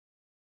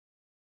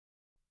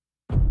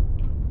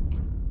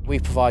We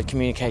provide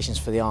communications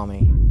for the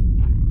Army.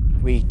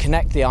 We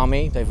connect the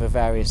Army over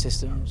various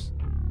systems.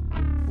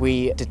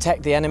 We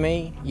detect the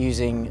enemy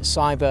using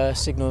cyber,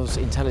 signals,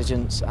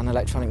 intelligence and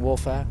electronic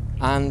warfare.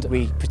 And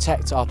we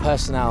protect our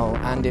personnel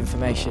and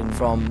information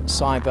from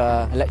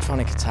cyber,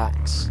 electronic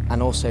attacks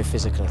and also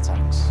physical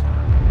attacks.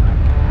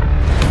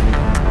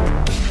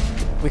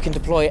 We can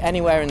deploy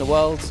anywhere in the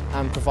world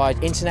and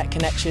provide internet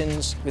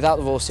connections. Without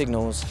the raw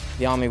signals,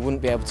 the Army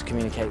wouldn't be able to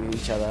communicate with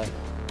each other.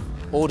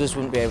 Orders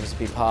wouldn't be able to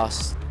be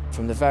passed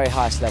from the very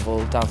highest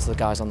level down to the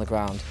guys on the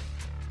ground.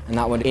 And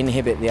that would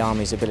inhibit the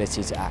Army's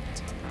ability to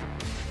act.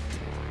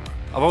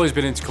 I've always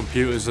been into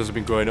computers as I've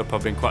been growing up.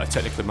 I've been quite a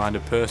technically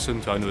minded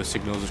person, so I know the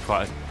signals is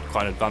quite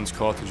an advanced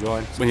core to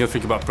join. When you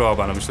think about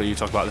broadband, obviously you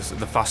talk about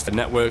the faster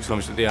networks, and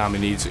obviously the Army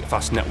needs a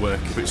fast network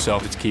for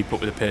itself to keep up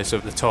with the pace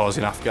of the tours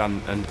in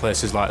Afghan and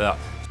places like that.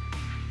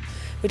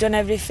 We've done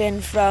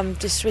everything from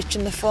just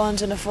switching the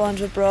phones when the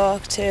phones were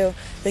broke to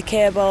the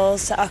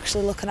cables to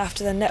actually looking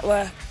after the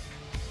network.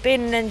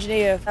 Being an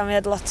engineer, I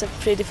had lots of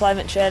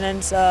pre-deployment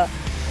training, so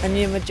I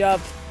knew my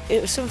job.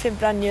 It was something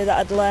brand new that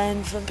I'd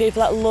learned from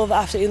people that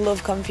absolutely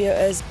love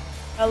computers.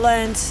 I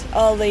learned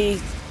all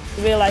the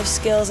real-life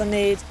skills I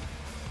need.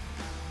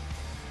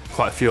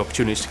 Quite a few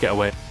opportunities to get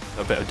away,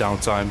 a bit of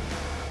downtime,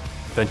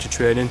 adventure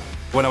training.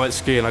 When I went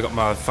skiing, I got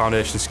my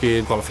foundation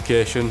skiing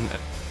qualification.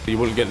 You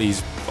wouldn't get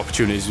these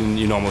opportunities in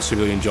your normal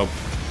civilian job.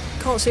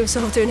 Can't see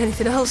myself doing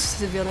anything else,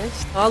 to be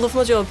honest. I love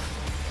my job.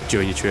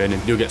 During your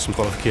training, you'll get some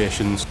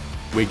qualifications.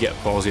 We get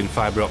balls in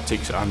fibre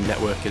optics and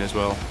networking as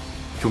well.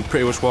 You can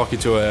pretty much walk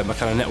into a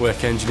kind of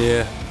network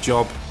engineer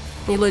job.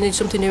 You're learning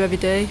something new every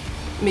day,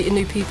 meeting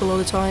new people all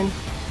the time.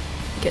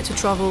 You get to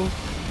travel,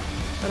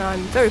 and I'm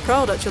very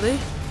proud actually.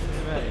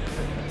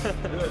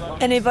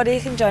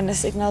 Anybody can join the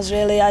signals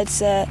really, I'd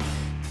say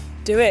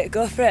do it,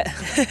 go for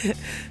it.